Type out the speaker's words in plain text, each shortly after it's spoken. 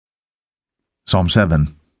Psalm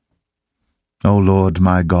 7. O Lord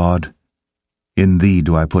my God, in Thee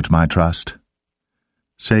do I put my trust.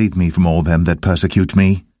 Save me from all them that persecute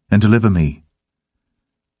me, and deliver me.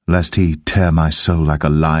 Lest he tear my soul like a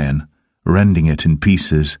lion, rending it in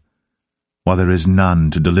pieces, while there is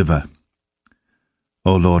none to deliver.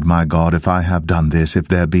 O Lord my God, if I have done this, if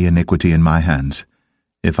there be iniquity in my hands,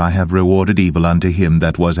 if I have rewarded evil unto him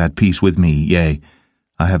that was at peace with me, yea,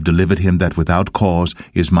 I have delivered him that without cause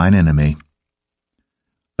is mine enemy.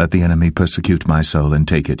 Let the enemy persecute my soul and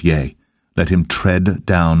take it, yea, let him tread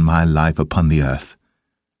down my life upon the earth,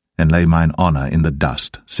 and lay mine honour in the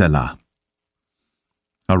dust, Selah.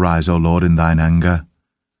 Arise, O Lord, in thine anger.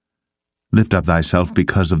 Lift up thyself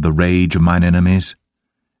because of the rage of mine enemies,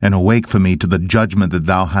 and awake for me to the judgment that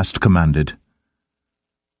thou hast commanded.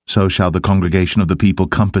 So shall the congregation of the people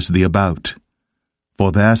compass thee about.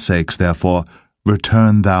 For their sakes, therefore,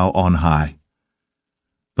 return thou on high.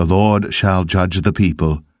 The Lord shall judge the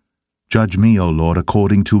people. Judge me, O Lord,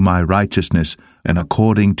 according to my righteousness, and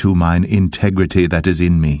according to mine integrity that is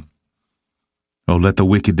in me. O let the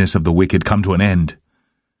wickedness of the wicked come to an end,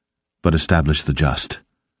 but establish the just.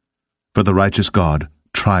 For the righteous God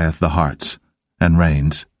trieth the hearts, and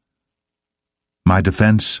reigns. My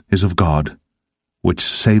defence is of God, which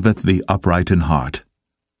saveth the upright in heart.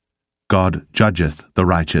 God judgeth the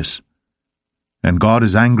righteous, and God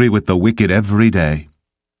is angry with the wicked every day.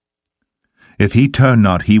 If he turn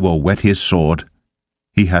not, he will whet his sword.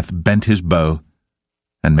 He hath bent his bow,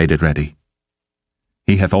 and made it ready.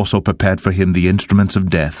 He hath also prepared for him the instruments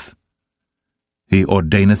of death. He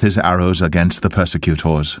ordaineth his arrows against the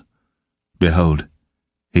persecutors. Behold,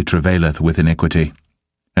 he travaileth with iniquity,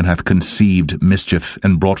 and hath conceived mischief,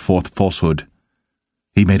 and brought forth falsehood.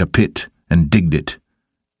 He made a pit, and digged it,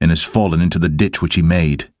 and is fallen into the ditch which he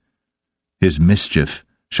made. His mischief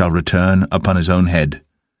shall return upon his own head,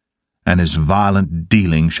 and his violent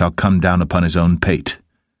dealing shall come down upon his own pate.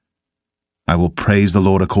 I will praise the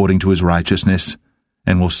Lord according to his righteousness,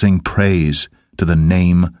 and will sing praise to the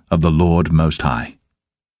name of the Lord Most High.